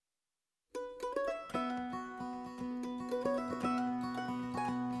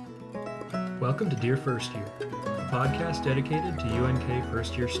Welcome to Dear First Year, a podcast dedicated to UNK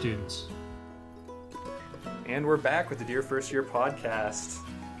first year students. And we're back with the Dear First Year podcast.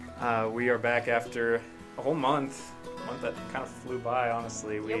 We are back after a whole month that kind of flew by,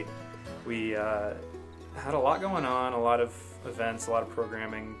 honestly. We had a lot going on, a lot of events, a lot of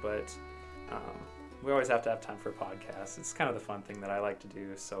programming, but we always have to have time for a podcast. It's kind of the fun thing that I like to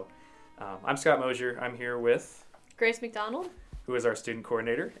do. So I'm Scott Mosier. I'm here with Grace McDonald, who is our student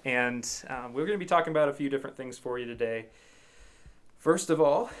coordinator, and we're going to be talking about a few different things for you today. First of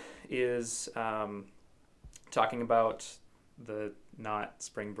all is talking about the not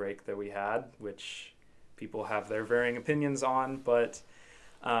spring break that we had, which people have their varying opinions on, but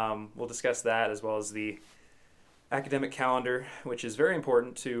we'll discuss that, as well as the academic calendar, which is very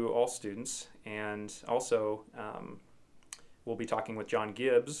important to all students, and also we'll be talking with John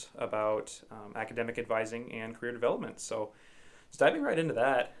Gibbs about academic advising and career development. So just diving right into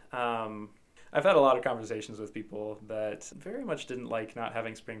that, I've had a lot of conversations with people that very much didn't like not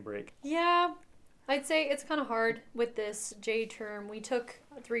having spring break. Yeah, I'd say it's kind of hard with this J term. We took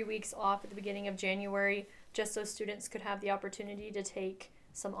 3 weeks off at the beginning of January just so students could have the opportunity to take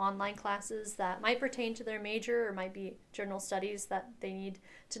some online classes that might pertain to their major or might be general studies that they need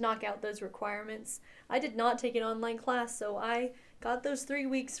to knock out those requirements. I did not take an online class, so I got those 3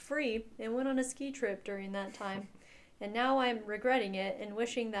 weeks free and went on a ski trip during that time. And now I'm regretting it and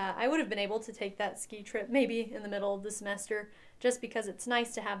wishing that I would have been able to take that ski trip maybe in the middle of the semester, just because it's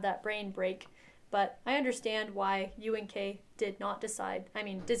nice to have that brain break. But I understand why UNK decided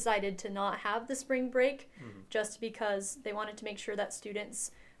to not have the spring break, just because they wanted to make sure that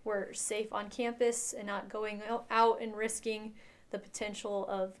students were safe on campus and not going out and risking the potential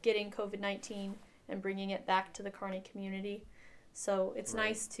of getting COVID-19 and bringing it back to the Kearney community. So it's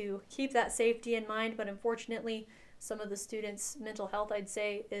nice to keep that safety in mind, but unfortunately, some of the students' mental health, I'd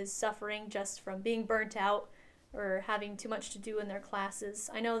say, is suffering just from being burnt out or having too much to do in their classes.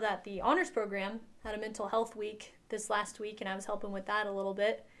 I know that the honors program had a mental health week this last week, and I was helping with that a little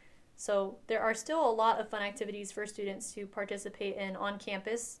bit. So there are still a lot of fun activities for students to participate in on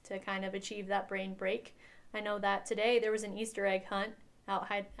campus to kind of achieve that brain break. I know that today there was an Easter egg hunt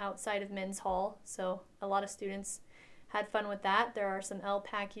outside of Men's Hall, so a lot of students had fun with that. There are some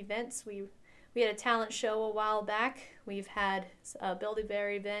LPAC events. We had a talent show a while back. We've had a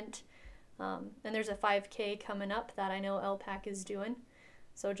Build-A-Bear event. And there's a 5K coming up that I know LPAC is doing.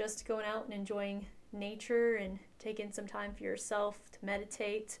 So just going out and enjoying nature and taking some time for yourself to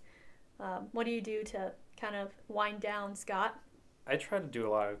meditate. What do you do to kind of wind down, Scott? I try to do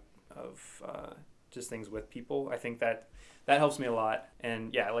a lot of just things with people. I think that helps me a lot.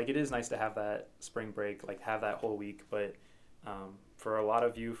 And yeah, like, it is nice to have that spring break, like have that whole week. But for a lot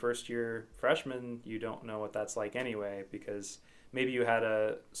of you first year freshmen, you don't know what that's like anyway, because maybe you had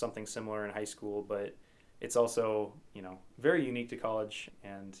something similar in high school, but it's also, very unique to college.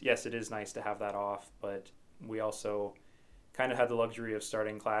 And yes, it is nice to have that off, but we also kind of had the luxury of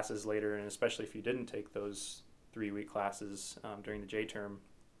starting classes later, and especially if you didn't take those 3-week classes during the J term,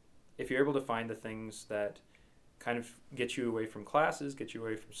 if you're able to find the things that kind of get you away from classes, get you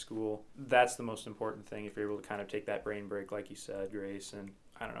away from school, that's the most important thing, if you're able to kind of take that brain break, like you said, Grace. And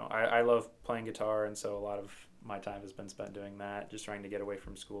I don't know, I love playing guitar, and so a lot of my time has been spent doing that, just trying to get away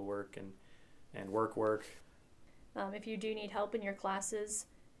from schoolwork and work. If you do need help in your classes,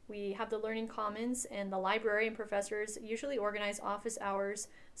 we have the Learning Commons, and the library and professors usually organize office hours.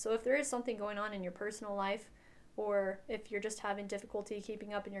 So if there is something going on in your personal life, or if you're just having difficulty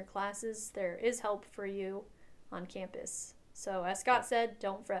keeping up in your classes, there is help for you on campus. So as Scott said,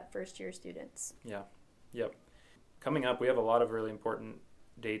 don't fret, first year students. Yeah. Yep. Coming up, we have a lot of really important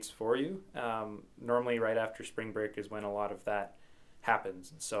dates for you. Normally right after spring break is when a lot of that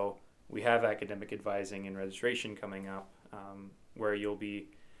happens. So we have academic advising and registration coming up, where you'll be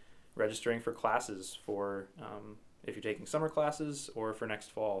registering for classes for if you're taking summer classes or for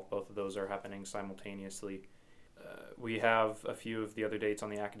next fall. Both of those are happening simultaneously. We have a few of the other dates on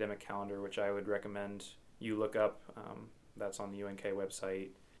the academic calendar, which I would recommend you look up. That's on the UNK website.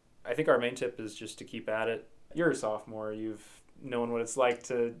 I think our main tip is just to keep at it. You're a sophomore. You've known what it's like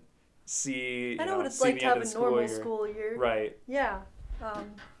to see. I know what it's like to have a normal school year. Right. Yeah.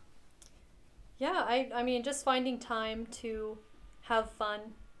 I mean, just finding time to have fun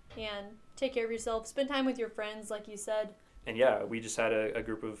and take care of yourself. Spend time with your friends, like you said. And yeah, we just had a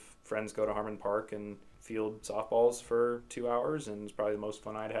group of friends go to Harmon Park and field softballs for 2 hours, and it's probably the most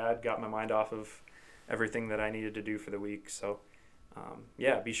fun I'd had. Got my mind off of everything that I needed to do for the week. So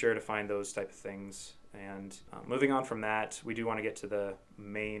be sure to find those type of things. And moving on from that, we do want to get to the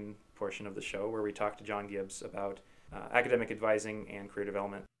main portion of the show where we talk to John Gibbs about academic advising and career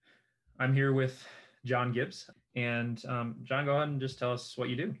development. I'm here with John Gibbs. And John, go ahead and just tell us what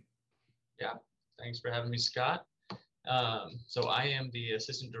you do. Yeah, thanks for having me, Scott. So I am the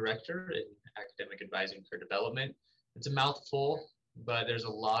Assistant Director in Academic Advising for Development. It's a mouthful, but there's a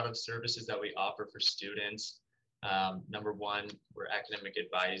lot of services that we offer for students. Number one, we're Academic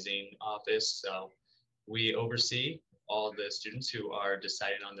Advising Office. So we oversee all the students who are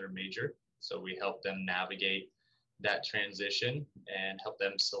deciding on their major. So we help them navigate that transition and help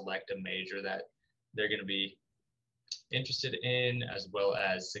them select a major that they're going to be interested in as well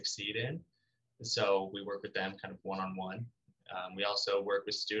as succeed in. So we work with them kind of one-on-one. We also work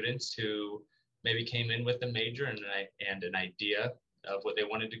with students who maybe came in with a major and an idea of what they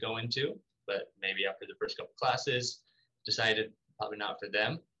wanted to go into, but maybe after the first couple classes decided probably not for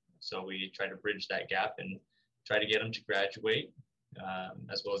them. So we try to bridge that gap and try to get them to graduate,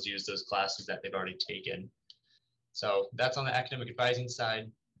 as well as use those classes that they've already taken. So that's on the academic advising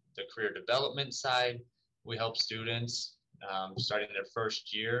side. The career development side, we help students starting their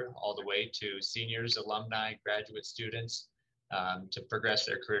first year all the way to seniors, alumni, graduate students to progress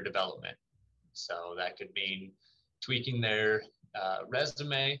their career development. So that could mean tweaking their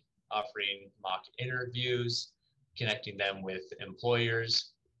resume, offering mock interviews, connecting them with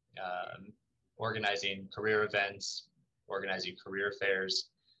employers, organizing career events, organizing career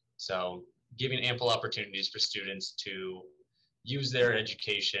fairs. So giving ample opportunities for students to use their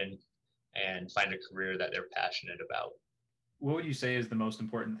education and find a career that they're passionate about. What would you say is the most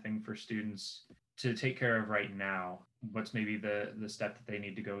important thing for students to take care of right now? What's maybe the step that they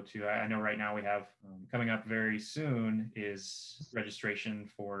need to go to? I know right now we have coming up very soon is registration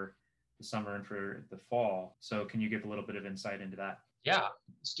for the summer and for the fall. So can you give a little bit of insight into that? Yeah,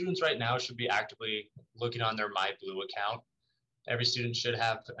 students right now should be actively looking on their MyBlue account. Every student should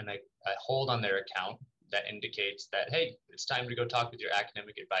have a hold on their account that indicates that, hey, it's time to go talk with your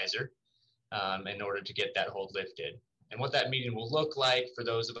academic advisor in order to get that hold lifted. And what that meeting will look like for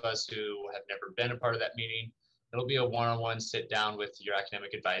those of us who have never been a part of that meeting, it'll be a one-on-one sit down with your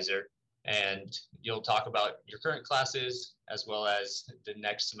academic advisor, and you'll talk about your current classes as well as the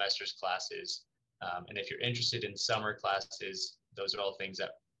next semester's classes. And if you're interested in summer classes, those are all things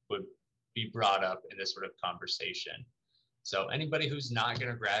that would be brought up in this sort of conversation. So anybody who's not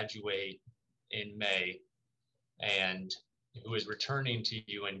going to graduate in May and who is returning to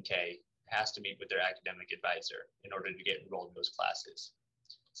UNK has to meet with their academic advisor in order to get enrolled in those classes.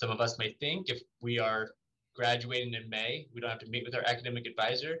 Some of us may think if we are graduating in May, we don't have to meet with our academic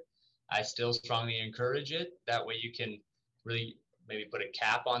advisor. I still strongly encourage it. That way you can really maybe put a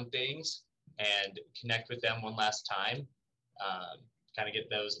cap on things and connect with them one last time, kind of get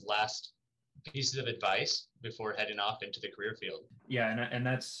those last pieces of advice before heading off into the career field. Yeah, and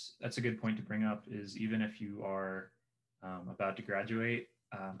that's a good point to bring up, is even if you are about to graduate,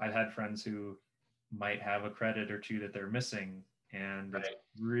 I've had friends who might have a credit or two that they're missing, and Right.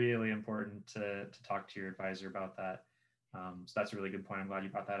 It's really important to talk to your advisor about that. So that's a really good point. I'm glad you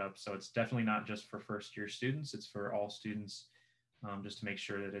brought that up. So it's definitely not just for first year students, it's for all students, just to make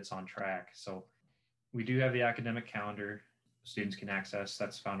sure that it's on track. So we do have the academic calendar students can access.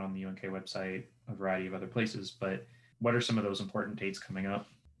 That's found on the UNK website, a variety of other places. But what are some of those important dates coming up?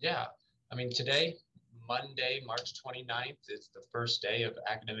 Yeah, I mean, today, Monday, March 29th, is the first day of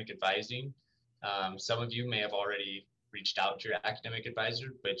academic advising. Some of you may have already reached out to your academic advisor,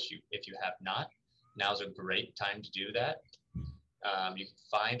 but if you have not, now's a great time to do that. You can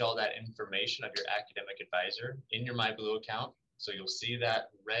find all that information of your academic advisor in your MyBlue account. So you'll see that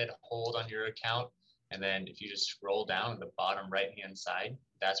red hold on your account. And then if you just scroll down at the bottom right-hand side,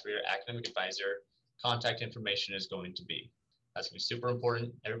 that's where your academic advisor contact information is going to be. That's going to be super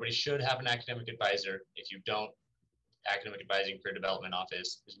important. Everybody should have an academic advisor. If you don't, Academic Advising Career Development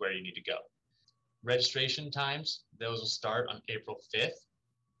Office is where you need to go. Registration times, those will start on April 5th.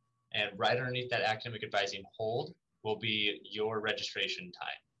 And right underneath that academic advising hold will be your registration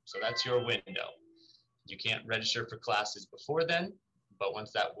time. So that's your window. You can't register for classes before then, but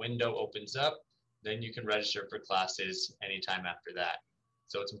once that window opens up, then you can register for classes anytime after that.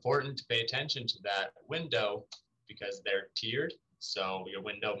 So it's important to pay attention to that window because they're tiered. So your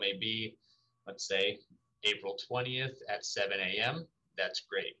window may be, let's say, April 20th at 7 a.m. That's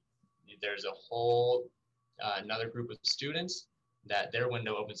great. There's a whole another group of students that their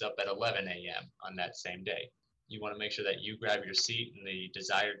window opens up at 11 a.m. on that same day. You want to make sure that you grab your seat in the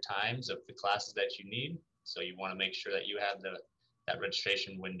desired times of the classes that you need. So you want to make sure that you have that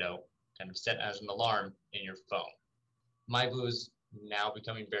registration window kind of set as an alarm in your phone. MyBlue is now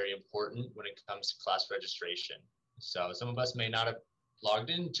becoming very important when it comes to class registration. So some of us may not have logged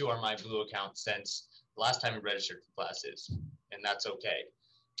into our MyBlue account since the last time we registered for classes, and that's okay.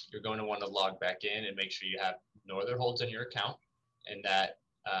 you're going to want to log back in and make sure you have no other holds on your account, and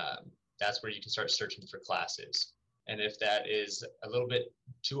that's where you can start searching for classes. And if that is a little bit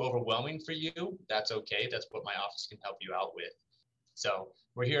too overwhelming for you, that's okay. That's what my office can help you out with. So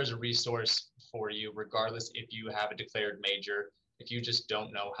we're here as a resource for you, regardless if you have a declared major. If you just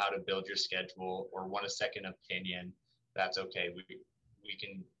don't know how to build your schedule or want a second opinion, that's okay. We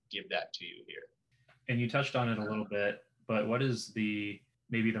can give that to you here. And you touched on it a little bit, but what is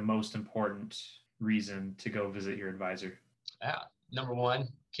maybe the most important reason to go visit your advisor? Number one,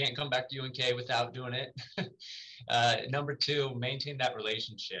 can't come back to UNK without doing it. Number two, maintain that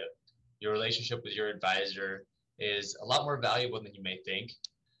relationship. Your relationship with your advisor is a lot more valuable than you may think.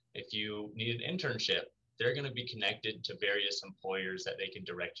 If you need an internship, they're going to be connected to various employers that they can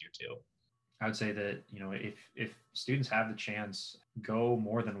direct you to. I would say that, if students have the chance, go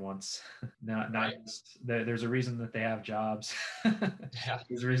more than once. Not Right. just, there's a reason that they have jobs. Yeah.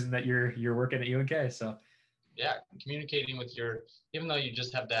 There's a reason that you're working at UNK. So Yeah, communicating with even though you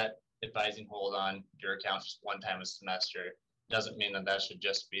just have that advising hold on your account just one time a semester, doesn't mean that should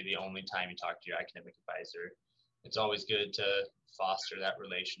just be the only time you talk to your academic advisor. It's always good to foster that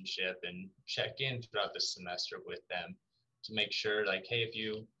relationship and check in throughout the semester with them to make sure, like, hey, if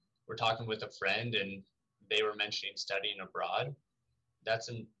you were talking with a friend and they were mentioning studying abroad, that's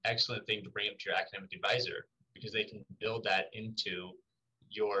an excellent thing to bring up to your academic advisor, because they can build that into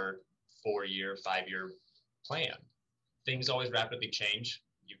your 4-year, 5-year plan. Things always rapidly change.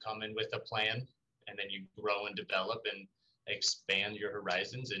 You come in with a plan and then you grow and develop and expand your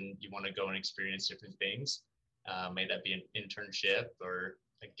horizons, and you want to go and experience different things. May that be an internship or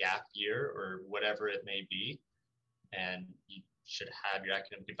a gap year or whatever it may be. And you should have your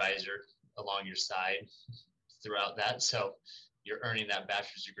academic advisor along your side throughout that. So you're earning that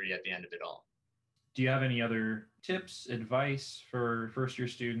bachelor's degree at the end of it all. do you have any other tips, advice for first year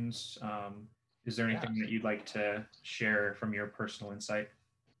students? Is there anything that you'd like to share from your personal insight?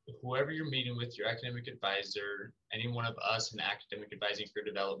 Whoever you're meeting with, your academic advisor, any one of us in academic advising career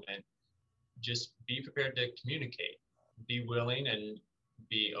development, just be prepared to communicate, be willing and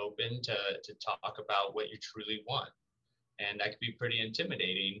be open to talk about what you truly want. And that could be pretty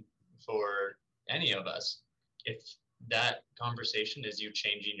intimidating for any of us. If that conversation is you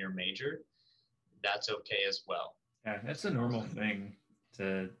changing your major, that's okay as well. Yeah, that's a normal thing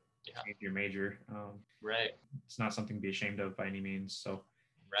to change your major. Right. It's not something to be ashamed of by any means. So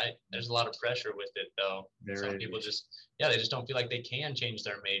Right. There's a lot of pressure with it, though. Some people they just don't feel like they can change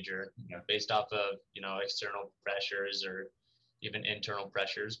their major based off of, external pressures or even internal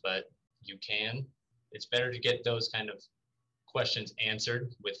pressures, but you can. It's better to get those kind of questions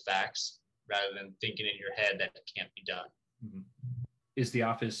answered with facts rather than thinking in your head that it can't be done. Mm-hmm. Is the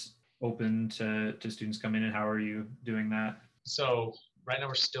office open to students come in, and how are you doing that? So right now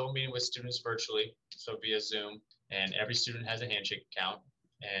we're still meeting with students virtually, so via Zoom, and every student has a Handshake account.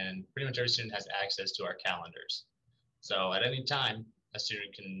 And pretty much every student has access to our calendars. So at any time, a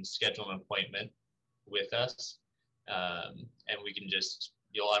student can schedule an appointment with us, and we can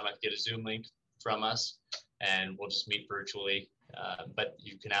you'll automatically get a Zoom link from us, and we'll just meet virtually. But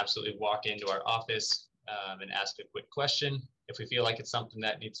you can absolutely walk into our office and ask a quick question. If we feel like it's something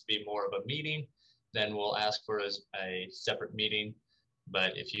that needs to be more of a meeting, then we'll ask for a separate meeting.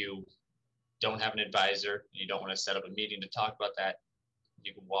 But if you don't have an advisor, you don't want to set up a meeting to talk about that,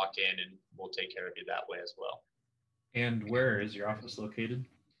 you can walk in and we'll take care of you that way as well. And where is your office located?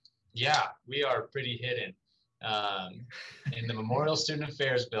 Yeah, we are pretty hidden in the Memorial Student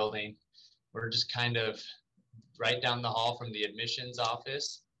Affairs building. We're just kind of right down the hall from the admissions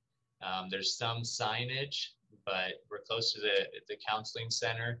office. There's some signage, but we're close to the counseling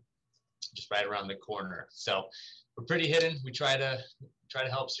center, just right around the corner. So we're pretty hidden. We try to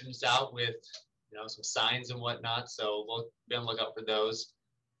help students out with some signs and whatnot. So we'll be on the lookout for those.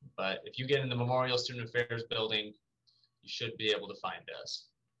 But if you get in the Memorial Student Affairs building, you should be able to find us.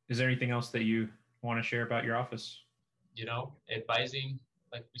 Is there anything else that you want to share about your office? Advising,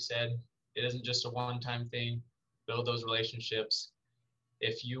 like we said, it isn't just a one-time thing. Build those relationships.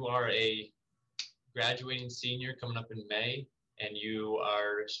 If you are a graduating senior coming up in May and you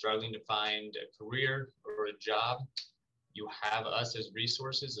are struggling to find a career or a job, you have us as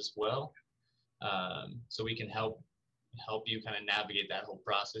resources as well. So we can help you kind of navigate that whole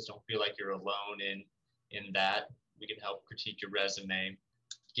process. Don't feel like you're alone in that. We can help critique your resume,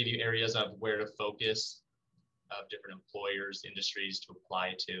 give you areas of where to focus, of different employers, industries to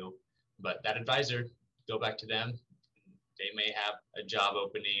apply to. But that advisor, go back to them. They may have a job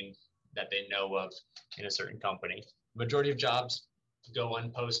opening that they know of in a certain company. Majority of jobs go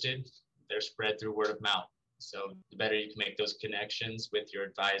unposted. They're spread through word of mouth. So the better you can make those connections with your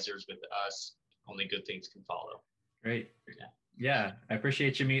advisors, with us, only good things can follow. Great. Yeah. I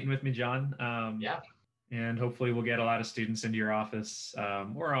appreciate you meeting with me, John. Yeah. And hopefully we'll get a lot of students into your office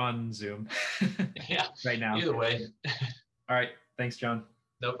or on Zoom Yeah. right now. Either way. All right. Thanks, John.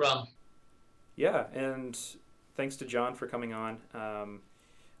 No problem. Yeah, and thanks to John for coming on.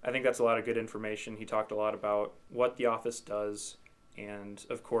 I think that's a lot of good information. He talked a lot about what the office does, and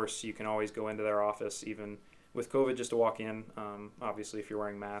of course you can always go into their office even with COVID just to walk in, obviously if you're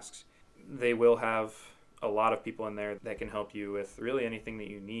wearing masks. They will have a lot of people in there that can help you with really anything that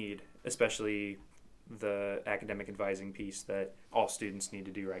you need, especially the academic advising piece that all students need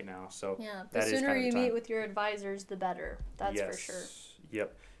to do right now. So yeah, the sooner you meet with your advisors, the better. That's for sure.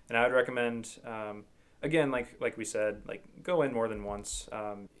 Yep. And I would recommend, again, like we said, like go in more than once.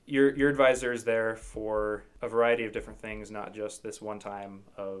 Your advisor is there for a variety of different things, not just this one time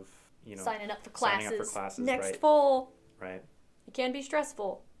of, signing up for classes next right. fall. Right. It can be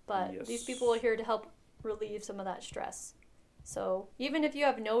stressful, but Yes. these people are here to help relieve some of that stress. So even if you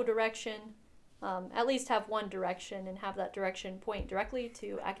have no direction, at least have one direction and have that direction point directly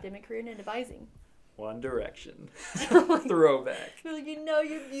to academic career and advising. One Direction. Throwback.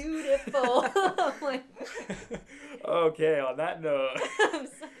 You're beautiful. Okay, on that note.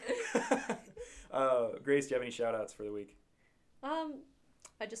 Grace, do you have any shout outs for the week?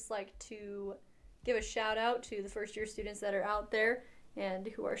 I'd just like to give a shout out to the first year students that are out there and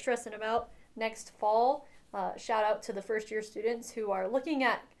who are stressing about next fall. Shout out to the first year students who are looking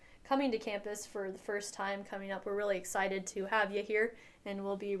at coming to campus for the first time coming up. We're really excited to have you here, and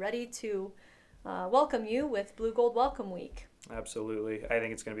we'll be ready to welcome you with Blue Gold Welcome Week. Absolutely. I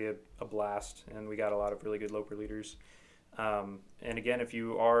think it's going to be a blast, and we got a lot of really good LOPR leaders. And again, if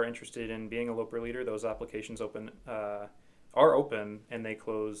you are interested in being a LOPR leader, those applications are open, and they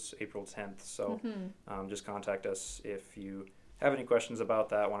close April 10th. So just contact us if you have any questions about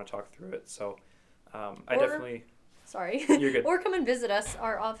that, want to talk through it. So Sorry. You're good. Or come and visit us.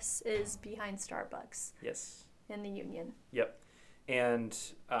 Our office is behind Starbucks. Yes. In the Union. Yep. And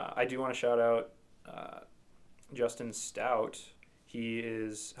I do want to shout out Justin Stout. He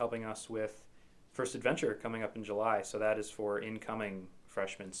is helping us with First Adventure coming up in July. So that is for incoming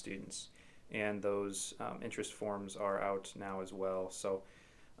freshman students. And those interest forms are out now as well. So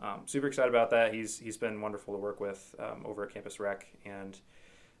super excited about that. He's been wonderful to work with over at Campus Rec, and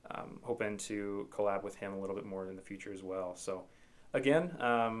hoping to collab with him a little bit more in the future as well. So again,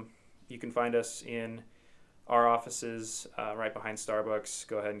 you can find us in our offices right behind Starbucks.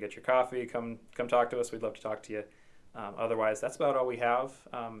 Go ahead and get your coffee. Come talk to us. We'd love to talk to you. Otherwise, that's about all we have.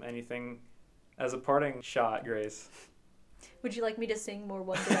 Anything as a parting shot, Grace? Would you like me to sing more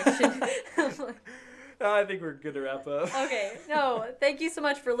One Direction? I think we're good to wrap up. Okay. No, thank you so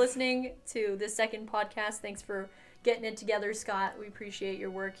much for listening to this second podcast. Thanks for getting it together, Scott. We appreciate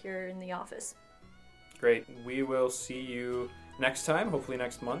your work here in the office. Great. We will see you next time, hopefully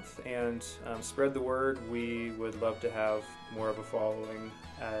next month, and spread the word. We would love to have more of a following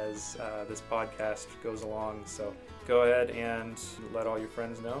as this podcast goes along. So go ahead and let all your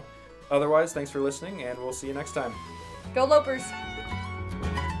friends know. Otherwise, thanks for listening, and we'll see you next time. Go Lopers!